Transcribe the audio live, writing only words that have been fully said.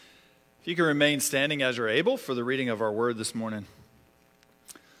If you can remain standing as you're able for the reading of our word this morning.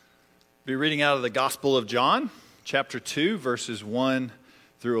 We'll be reading out of the Gospel of John, chapter 2, verses 1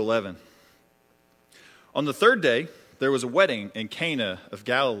 through 11. On the third day, there was a wedding in Cana of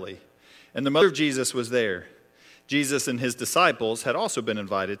Galilee, and the mother of Jesus was there. Jesus and his disciples had also been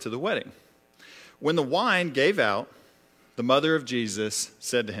invited to the wedding. When the wine gave out, the mother of Jesus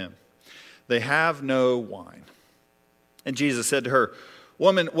said to him, "They have no wine." And Jesus said to her,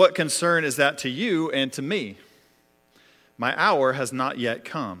 "Woman, what concern is that to you and to me? My hour has not yet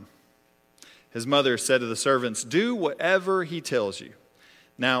come." His mother said to the servants, "Do whatever he tells you."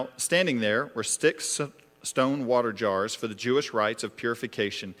 Now, standing there were 6 stone water jars for the Jewish rites of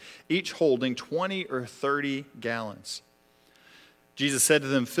purification, each holding 20 or 30 gallons. Jesus said to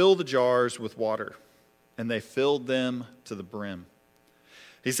them, "Fill the jars with water." And they filled them to the brim.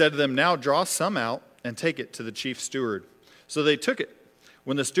 He said to them, "Now draw some out and take it to the chief steward." So they took it.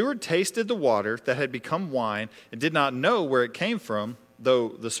 When the steward tasted the water that had become wine and did not know where it came from, though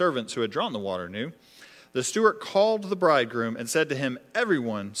the servants who had drawn the water knew, the steward called the bridegroom and said to him,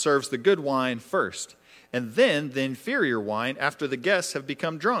 "Everyone serves the good wine first, and then the inferior wine after the guests have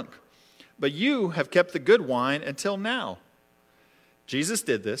become drunk. But you have kept the good wine until now." Jesus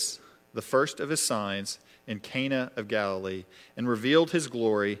did this, the first of his signs, in Cana of Galilee, and revealed his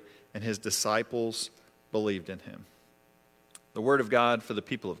glory, and his disciples believed in him. The word of God for the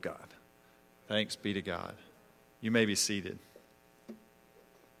people of God. Thanks be to God. You may be seated.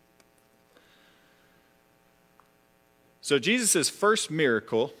 So Jesus' first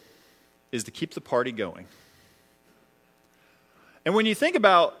miracle is to keep the party going. And when you think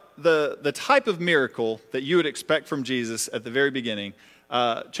about the type of miracle that you would expect from Jesus at the very beginning,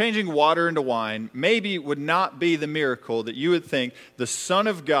 changing water into wine maybe would not be the miracle that you would think the Son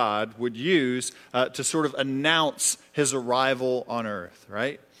of God would use to sort of announce his arrival on earth,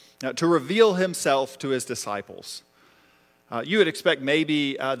 right? To reveal himself to his disciples. You would expect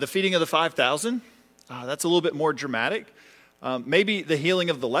maybe the feeding of the 5,000. That's a little bit more dramatic. Maybe the healing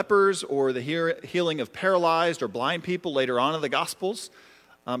of the lepers or the healing of paralyzed or blind people later on in the Gospels.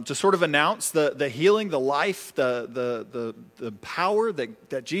 To sort of announce the healing, the life, the power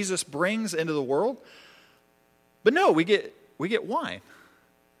that Jesus brings into the world. But no, we get wine.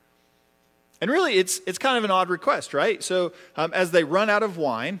 And really, it's kind of an odd request, right? So as they run out of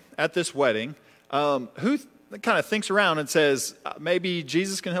wine at this wedding, who kind of thinks around and says, maybe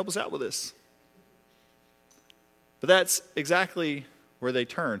Jesus can help us out with this? But that's exactly where they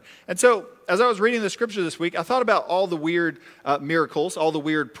turn. And so, as I was reading the scripture this week, I thought about all the weird miracles, all the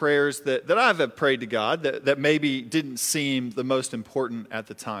weird prayers that I've prayed to God that maybe didn't seem the most important at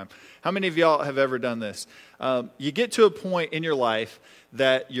the time. How many of y'all have ever done this? You get to a point in your life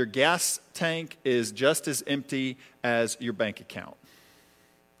that your gas tank is just as empty as your bank account.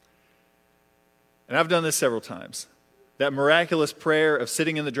 And I've done this several times. That miraculous prayer of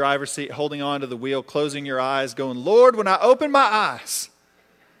sitting in the driver's seat, holding on to the wheel, closing your eyes, going, "Lord, when I open my eyes,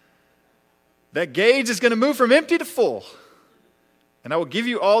 that gauge is going to move from empty to full. And I will give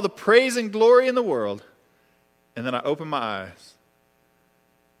you all the praise and glory in the world." And then I open my eyes.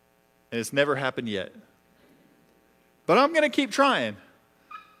 And it's never happened yet. But I'm going to keep trying.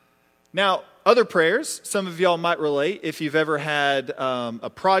 Now, other prayers, some of y'all might relate if you've ever had a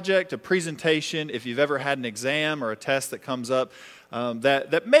project, a presentation, if you've ever had an exam or a test that comes up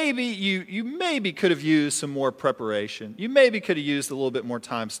that maybe you maybe could have used some more preparation. You maybe could have used a little bit more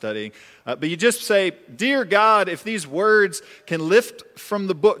time studying. But you just say, "Dear God, if these words can lift from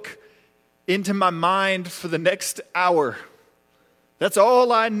the book into my mind for the next hour, that's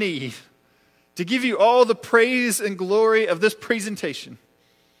all I need to give you all the praise and glory of this presentation."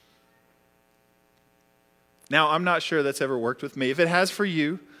 Now, I'm not sure that's ever worked with me. If it has for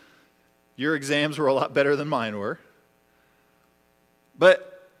you, your exams were a lot better than mine were.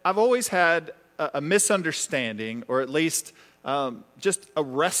 But I've always had a misunderstanding, or at least just a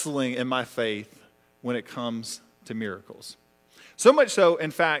wrestling in my faith when it comes to miracles. So much so,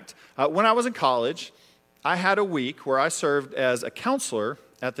 in fact, when I was in college, I had a week where I served as a counselor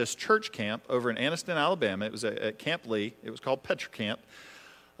at this church camp over in Anniston, Alabama. It was at Camp Lee. It was called Petra Camp.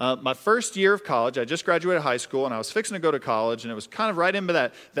 My first year of college, I just graduated high school, and I was fixing to go to college, and it was kind of right in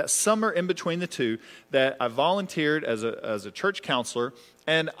that summer in between the two that I volunteered as a church counselor,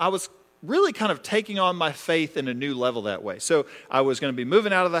 and I was really kind of taking on my faith in a new level that way. So I was going to be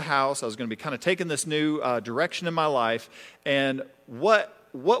moving out of the house. I was going to be kind of taking this new direction in my life, and what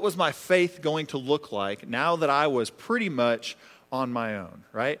was my faith going to look like now that I was pretty much on my own,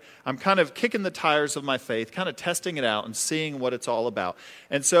 right? I'm kind of kicking the tires of my faith, kind of testing it out and seeing what it's all about.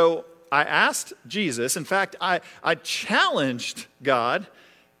 And so I asked Jesus, in fact, I challenged God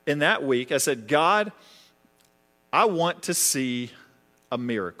in that week, I said, God, I want to see a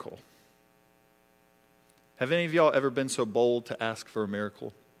miracle. Have any of y'all ever been so bold to ask for a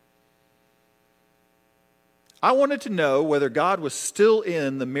miracle? I wanted to know whether God was still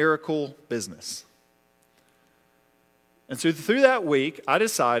in the miracle business. And so through that week, I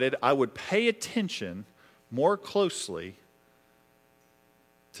decided I would pay attention more closely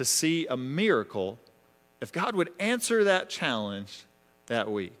to see a miracle if God would answer that challenge that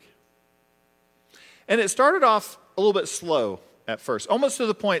week. And it started off a little bit slow at first, almost to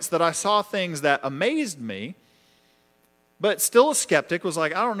the points that I saw things that amazed me, but still a skeptic was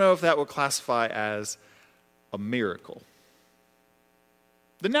like, I don't know if that would classify as a miracle.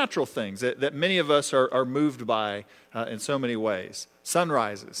 The natural things that many of us are moved by in so many ways.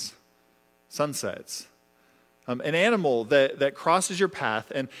 Sunrises, sunsets. An animal that crosses your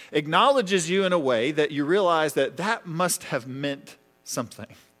path and acknowledges you in a way that you realize that must have meant something.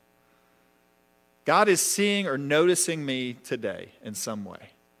 God is seeing or noticing me today in some way.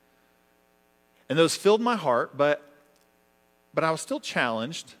 And those filled my heart, but I was still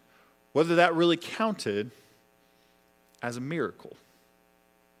challenged whether that really counted as a miracle.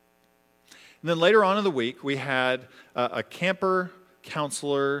 And then later on in the week, we had a camper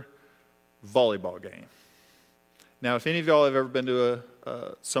counselor volleyball game. Now, if any of y'all have ever been to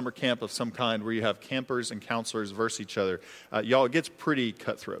a summer camp of some kind where you have campers and counselors versus each other, y'all, it gets pretty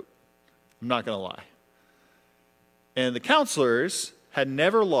cutthroat. I'm not going to lie. And the counselors had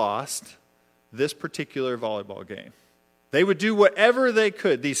never lost this particular volleyball game. They would do whatever they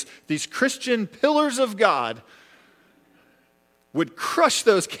could. These Christian pillars of God would crush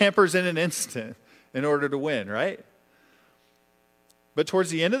those campers in an instant in order to win, right? But towards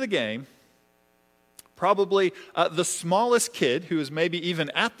the end of the game, probably the smallest kid who was maybe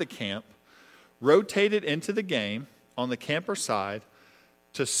even at the camp rotated into the game on the camper side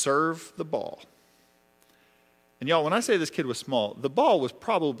to serve the ball. And y'all, when I say this kid was small, the ball was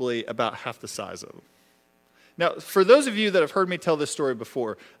probably about half the size of him. Now, for those of you that have heard me tell this story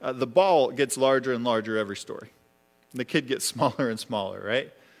before, the ball gets larger and larger every story. And the kid gets smaller and smaller,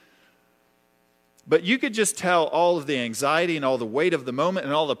 right? But you could just tell all of the anxiety and all the weight of the moment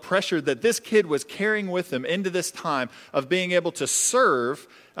and all the pressure that this kid was carrying with him into this time of being able to serve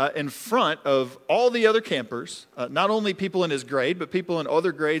in front of all the other campers, not only people in his grade, but people in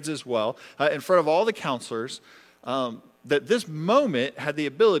other grades as well, in front of all the counselors, that this moment had the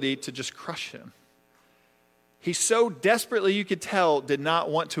ability to just crush him. He so desperately, you could tell, did not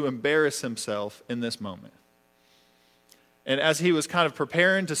want to embarrass himself in this moment. And as he was kind of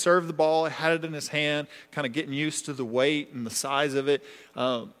preparing to serve the ball, had it in his hand, kind of getting used to the weight and the size of it,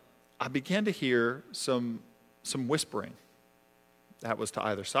 I began to hear some whispering. That was to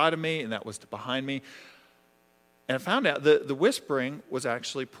either side of me, and that was to behind me. And I found out that the whispering was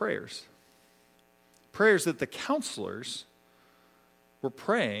actually prayers. Prayers that the counselors were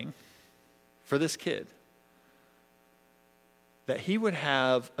praying for this kid. That he would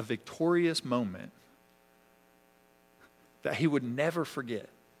have a victorious moment that he would never forget.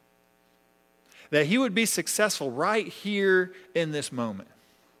 That he would be successful right here in this moment.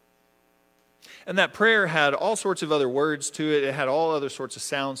 And that prayer had all sorts of other words to it. It had all other sorts of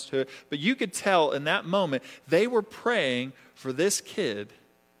sounds to it. But you could tell in that moment, they were praying for this kid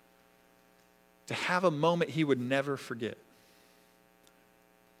to have a moment he would never forget.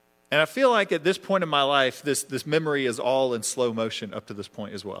 And I feel like at this point in my life, this memory is all in slow motion up to this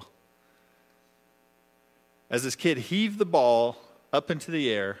point as well. As this kid heaved the ball up into the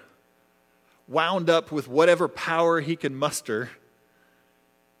air, wound up with whatever power he could muster,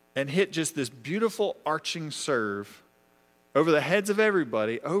 and hit just this beautiful arching serve over the heads of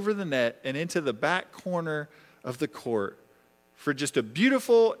everybody, over the net, and into the back corner of the court for just a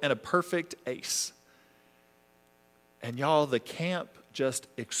beautiful and a perfect ace. And y'all, the camp just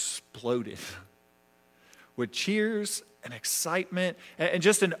exploded with cheers and excitement and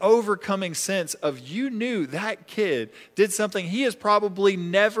just an overcoming sense of you knew that kid did something he is probably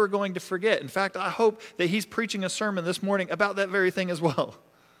never going to forget. In fact, I hope that he's preaching a sermon this morning about that very thing as well.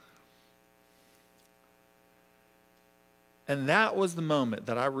 And that was the moment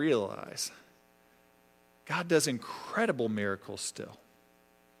that I realized God does incredible miracles still.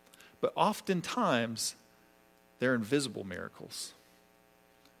 But oftentimes, they're invisible miracles.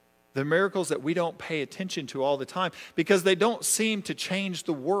 They're miracles that we don't pay attention to all the time because they don't seem to change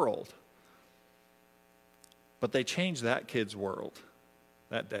the world. But they changed that kid's world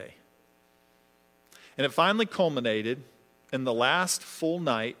that day. And it finally culminated in the last full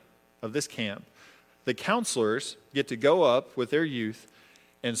night of this camp. The counselors get to go up with their youth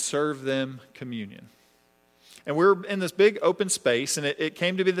and serve them communion. And we were in this big open space, and it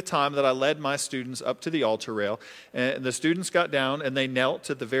came to be the time that I led my students up to the altar rail. And the students got down, and they knelt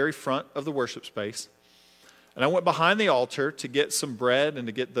at the very front of the worship space. And I went behind the altar to get some bread and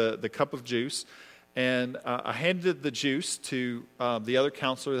to get the cup of juice. And I handed the juice to the other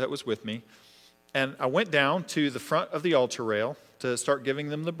counselor that was with me. And I went down to the front of the altar rail to start giving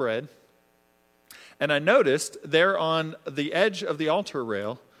them the bread. And I noticed there on the edge of the altar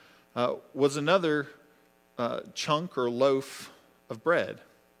rail was another chunk or loaf of bread.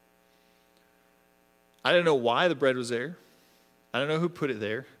 I didn't know why the bread was there. I don't know who put it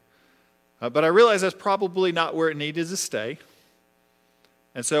there. But I realized that's probably not where it needed to stay.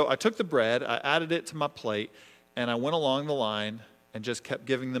 And so I took the bread, I added it to my plate, and I went along the line and just kept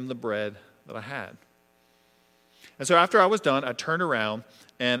giving them the bread that I had. And so after I was done, I turned around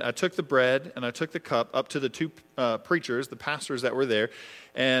and I took the bread and I took the cup up to the two preachers, the pastors that were there,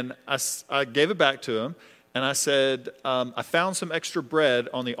 and I gave it back to them. And I said, I found some extra bread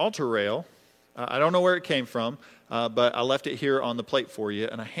on the altar rail. I don't know where it came from, but I left it here on the plate for you,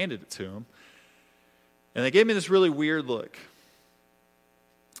 and I handed it to them. And they gave me this really weird look.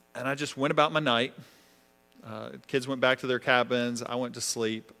 And I just went about my night. Kids went back to their cabins. I went to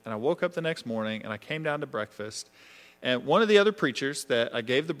sleep. And I woke up the next morning, and I came down to breakfast. And one of the other preachers that I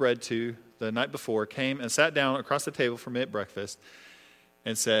gave the bread to the night before came and sat down across the table from me at breakfast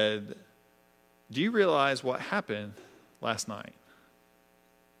and said, "Do you realize what happened last night?"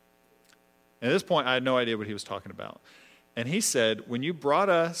 And at this point, I had no idea what he was talking about. And he said, "When you brought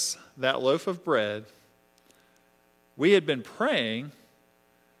us that loaf of bread, we had been praying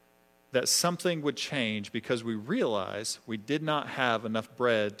that something would change because we realized we did not have enough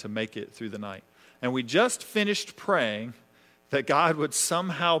bread to make it through the night. And we just finished praying that God would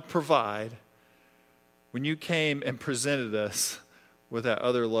somehow provide when you came and presented us with that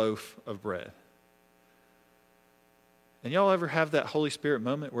other loaf of bread." And y'all ever have that Holy Spirit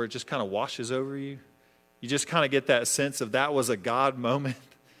moment where it just kind of washes over you? You just kind of get that sense of that was a God moment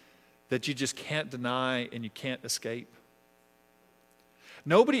that you just can't deny and you can't escape.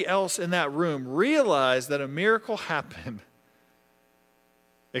 Nobody else in that room realized that a miracle happened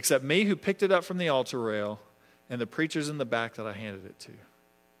except me, who picked it up from the altar rail, and the preachers in the back that I handed it to.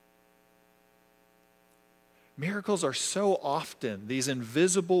 Miracles are so often these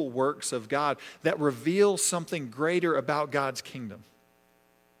invisible works of God that reveal something greater about God's kingdom.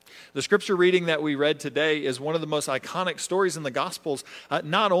 The scripture reading that we read today is one of the most iconic stories in the Gospels,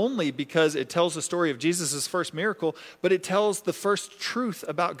 not only because it tells the story of Jesus' first miracle, but it tells the first truth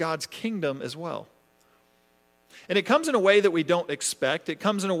about God's kingdom as well. And it comes in a way that we don't expect. It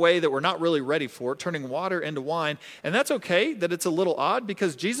comes in a way that we're not really ready for, turning water into wine. And that's okay that it's a little odd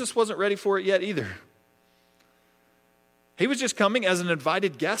because Jesus wasn't ready for it yet either. He was just coming as an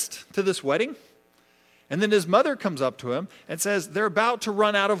invited guest to this wedding. And then his mother comes up to him and says, "They're about to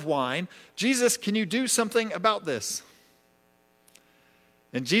run out of wine. Jesus, can you do something about this?"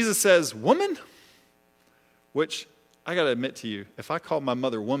 And Jesus says, "Woman?" Which, I got to admit to you, if I call my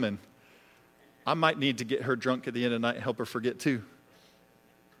mother woman, I might need to get her drunk at the end of the night and help her forget too.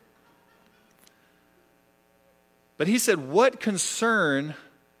 But he said, "What concern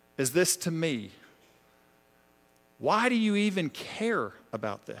is this to me? Why do you even care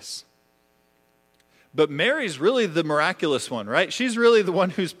about this?" But Mary's really the miraculous one, right? She's really the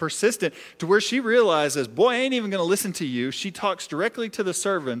one who's persistent to where she realizes, boy, I ain't even going to listen to you. She talks directly to the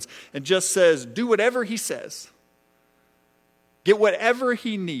servants and just says, do whatever he says. Get whatever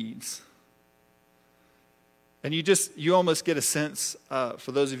he needs. And you almost get a sense,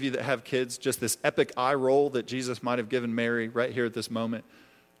 for those of you that have kids, just this epic eye roll that Jesus might have given Mary right here at this moment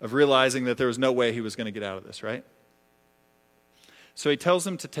of realizing that there was no way he was going to get out of this, right? So he tells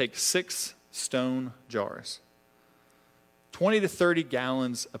them to take 6 stone jars, 20 to 30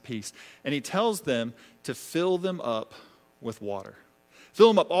 gallons apiece. And he tells them to fill them up with water. Fill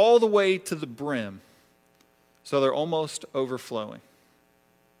them up all the way to the brim so they're almost overflowing.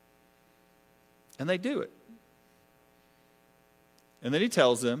 And they do it. And then he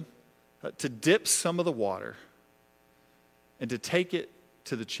tells them to dip some of the water and to take it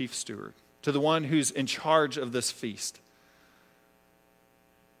to the chief steward, to the one who's in charge of this feast.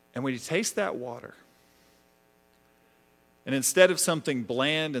 And when you taste that water, and instead of something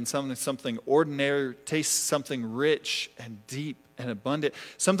bland and something ordinary, taste something rich and deep and abundant,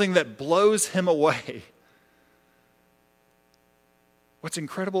 something that blows him away. What's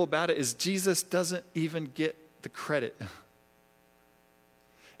incredible about it is Jesus doesn't even get the credit.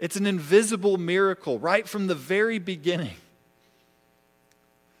 It's an invisible miracle right from the very beginning.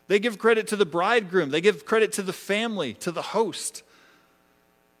 They give credit to the bridegroom. They give credit to the family, to the host.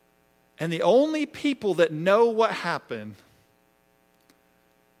 And the only people that know what happened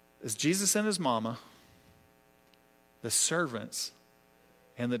is Jesus and his mama, the servants,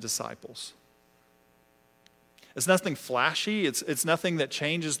 and the disciples. It's nothing flashy. It's nothing that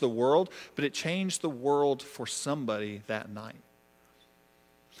changes the world, but it changed the world for somebody that night.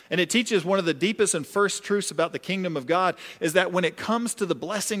 And it teaches one of the deepest and first truths about the kingdom of God is that when it comes to the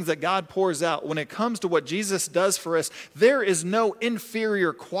blessings that God pours out, when it comes to what Jesus does for us, there is no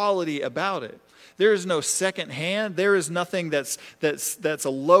inferior quality about it. There is no second hand. There is nothing that's a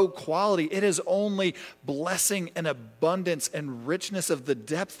low quality. It is only blessing and abundance and richness of the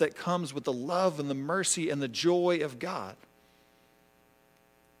depth that comes with the love and the mercy and the joy of God.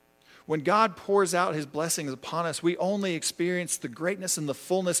 When God pours out his blessings upon us, we only experience the greatness and the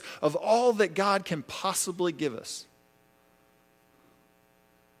fullness of all that God can possibly give us.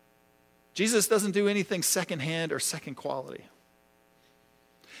 Jesus doesn't do anything secondhand or second quality.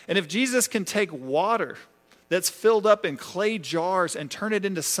 And if Jesus can take water that's filled up in clay jars and turn it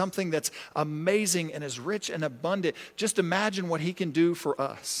into something that's amazing and is rich and abundant, just imagine what he can do for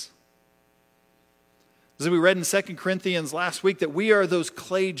us. As we read in 2 Corinthians last week, that we are those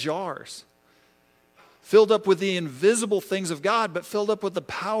clay jars, filled up with the invisible things of God, but filled up with the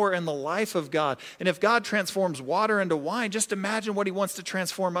power and the life of God. And if God transforms water into wine, just imagine what he wants to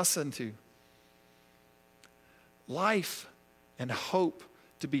transform us into. Life and hope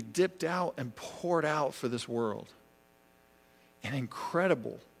to be dipped out and poured out for this world in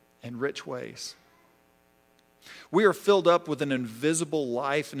incredible and rich ways. We are filled up with an invisible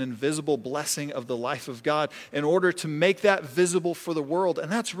life, an invisible blessing of the life of God in order to make that visible for the world.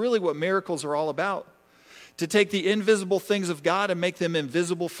 And that's really what miracles are all about. To take the invisible things of God and make them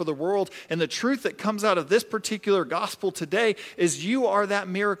invisible for the world. And the truth that comes out of this particular gospel today is you are that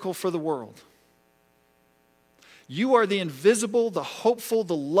miracle for the world. You are the invisible, the hopeful,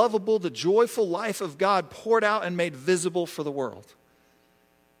 the lovable, the joyful life of God poured out and made visible for the world.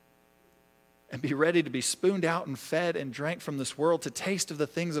 And be ready to be spooned out and fed and drank from this world to taste of the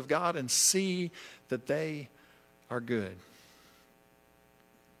things of God and see that they are good.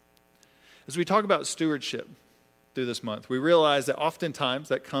 As we talk about stewardship through this month, we realize that oftentimes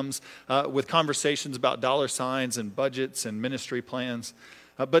that comes with conversations about dollar signs and budgets and ministry plans.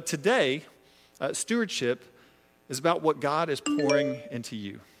 But today, stewardship is about what God is pouring into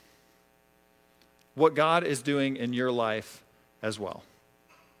you, what God is doing in your life as well.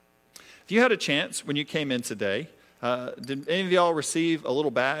 If you had a chance when you came in today, did any of y'all receive a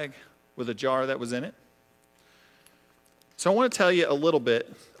little bag with a jar that was in it? So I want to tell you a little bit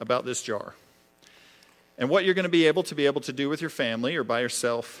about this jar and what you're going to be able to do with your family or by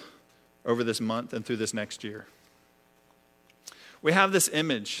yourself over this month and through this next year. We have this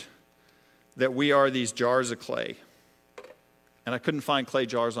image that we are these jars of clay. And I couldn't find clay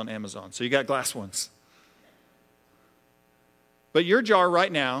jars on Amazon, so you got glass ones. But your jar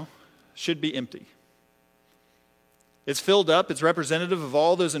right now should be empty. It's filled up. It's representative of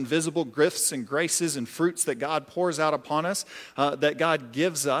all those invisible gifts and graces and fruits that God pours out upon us, that God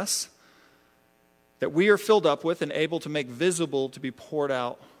gives us, that we are filled up with and able to make visible to be poured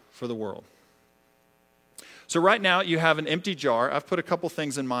out for the world. So right now you have an empty jar. I've put a couple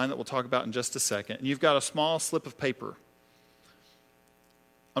things in mind that we'll talk about in just a second. And you've got a small slip of paper.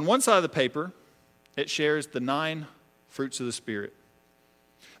 On one side of the paper, it shares the 9 fruits of the Spirit.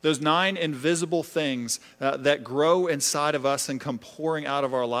 Those 9 invisible things that grow inside of us and come pouring out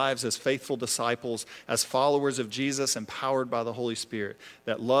of our lives as faithful disciples, as followers of Jesus, empowered by the Holy Spirit.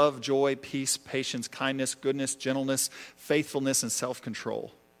 That love, joy, peace, patience, kindness, goodness, gentleness, faithfulness, and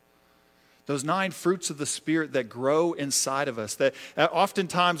self-control. Those 9 fruits of the Spirit that grow inside of us, that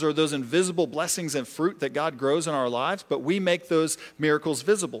oftentimes are those invisible blessings and fruit that God grows in our lives, but we make those miracles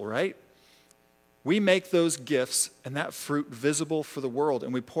visible, right? We make those gifts and that fruit visible for the world,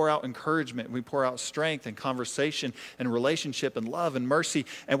 and we pour out encouragement, and we pour out strength and conversation and relationship and love and mercy,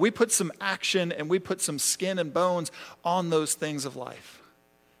 and we put some action and we put some skin and bones on those things of life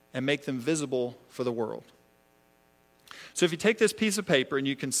and make them visible for the world. So if you take this piece of paper and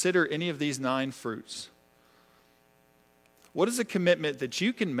you consider any of these 9 fruits, what is a commitment that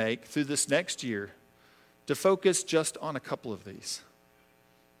you can make through this next year to focus just on a couple of these?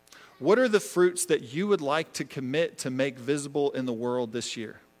 What are the fruits that you would like to commit to make visible in the world this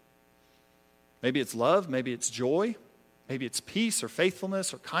year? Maybe it's love, maybe it's joy, maybe it's peace or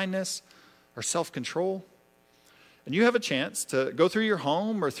faithfulness or kindness or self-control. And you have a chance to go through your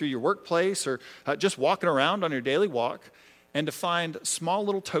home or through your workplace or just walking around on your daily walk and to find small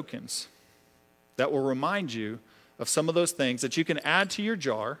little tokens that will remind you of some of those things that you can add to your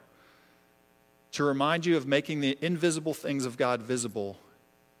jar to remind you of making the invisible things of God visible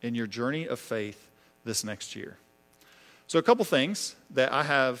in your journey of faith this next year. So a couple things that I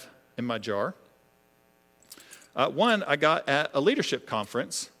have in my jar. One I got at a leadership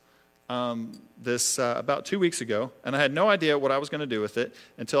conference about 2 weeks ago, and I had no idea what I was going to do with it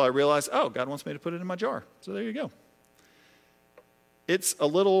until I realized, oh, God wants me to put it in my jar. So there you go. It's a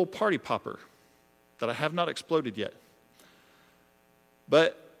little party popper that I have not exploded yet.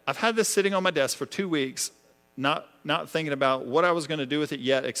 But I've had this sitting on my desk for 2 weeks, not thinking about what I was going to do with it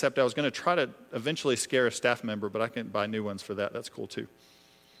yet, except I was going to try to eventually scare a staff member, but I can buy new ones for that. That's cool too.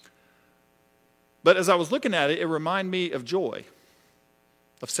 But as I was looking at it, it reminded me of joy,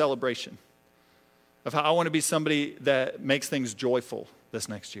 of celebration, of how I want to be somebody that makes things joyful this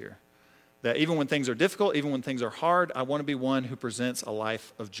next year. That even when things are difficult, even when things are hard, I want to be one who presents a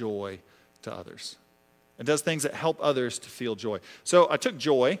life of joy to others and does things that help others to feel joy. So I took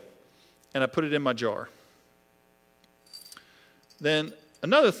joy and I put it in my jar. Then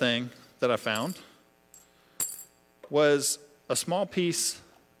another thing that I found was a small piece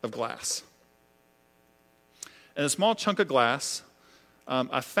of glass. And a small chunk of glass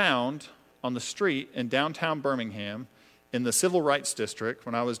I found on the street in downtown Birmingham in the Civil Rights District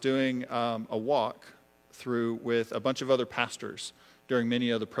when I was doing a walk through with a bunch of other pastors during many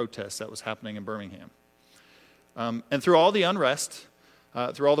of the protests that was happening in Birmingham. And through all the unrest,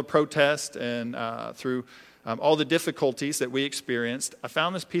 through all the protests, and through all the difficulties that we experienced, I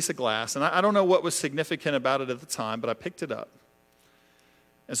found this piece of glass. And I don't know what was significant about it at the time, but I picked it up.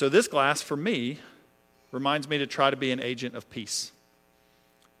 And so this glass, for me, reminds me to try to be an agent of peace,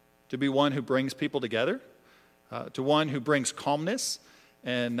 to be one who brings people together, to one who brings calmness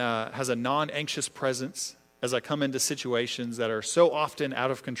and has a non-anxious presence as I come into situations that are so often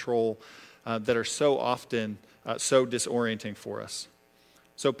out of control, that are so often so disorienting for us.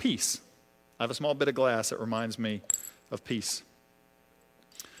 So peace. I have a small bit of glass that reminds me of peace.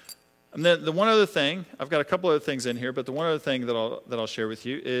 And then the one other thing, I've got a couple other things in here, but the one other thing that I'll share with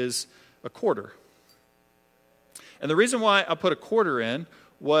you is a quarter. And the reason why I put a quarter in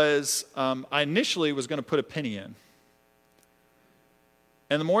was I initially was going to put a penny in.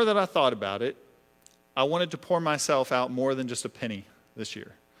 And the more that I thought about it, I wanted to pour myself out more than just a penny this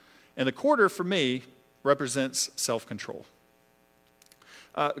year. And the quarter, for me, represents self-control.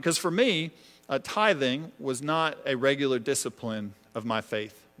 Because for me, tithing was not a regular discipline of my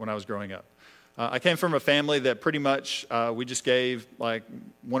faith when I was growing up. I came from a family that pretty much we just gave like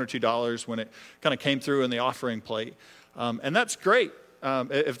 $1 or $2 when it kind of came through in the offering plate. And that's great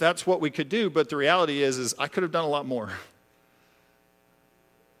if that's what we could do, but the reality is I could have done a lot more.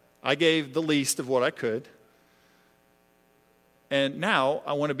 I gave the least of what I could. And now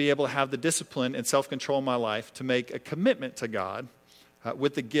I want to be able to have the discipline and self-control in my life to make a commitment to God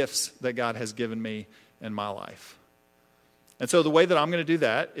with the gifts that God has given me in my life. And so the way that I'm going to do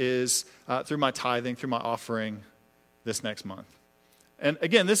that is through my tithing, through my offering this next month. And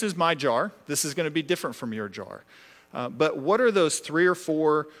again, this is my jar. This is going to be different from your jar. But what are those 3 or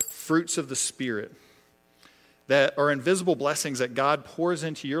 4 fruits of the Spirit that are invisible blessings that God pours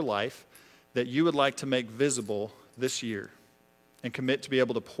into your life that you would like to make visible this year and commit to be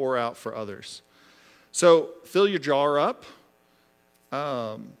able to pour out for others? So fill your jar up.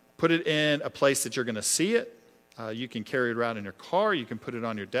 Put it in a place that you're going to see it. You can carry it around in your car. You can put it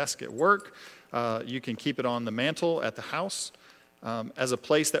on your desk at work. You can keep it on the mantle at the house as a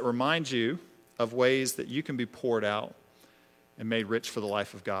place that reminds you of ways that you can be poured out and made rich for the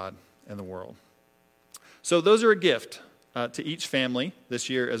life of God and the world. So those are a gift to each family this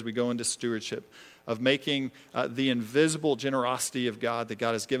year as we go into stewardship of making the invisible generosity of God that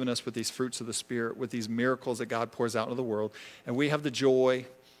God has given us with these fruits of the Spirit, with these miracles that God pours out into the world. And we have the joy,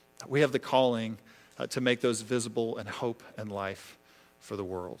 we have the calling to make those visible in hope and life for the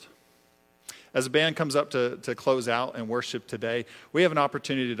world. As the band comes up to close out and worship today, we have an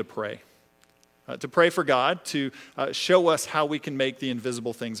opportunity to pray. To pray for God to show us how we can make the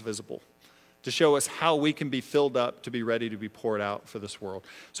invisible things visible, to show us how we can be filled up to be ready to be poured out for this world.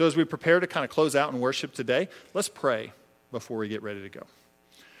 So as we prepare to kind of close out and worship today, let's pray before we get ready to go.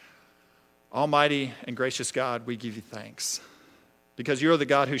 Almighty and gracious God, we give you thanks because you're the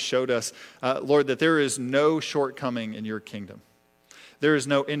God who showed us, Lord, that there is no shortcoming in your kingdom. There is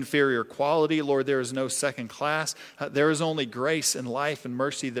no inferior quality, Lord. There is no second class. There is only grace and life and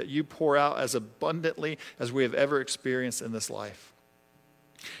mercy that you pour out as abundantly as we have ever experienced in this life.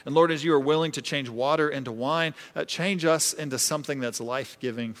 And Lord, as you are willing to change water into wine, change us into something that's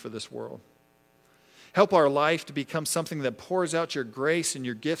life-giving for this world. Help our life to become something that pours out your grace and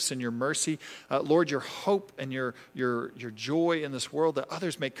your gifts and your mercy. Lord, your hope and your joy in this world, that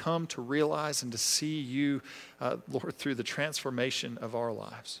others may come to realize and to see you, Lord, through the transformation of our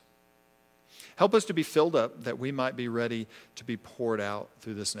lives. Help us to be filled up that we might be ready to be poured out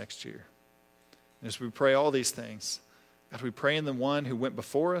through this next year. And as we pray all these things, God, we pray in the one who went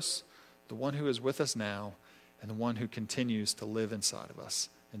before us, the one who is with us now, and the one who continues to live inside of us.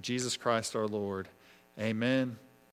 In Jesus Christ our Lord, amen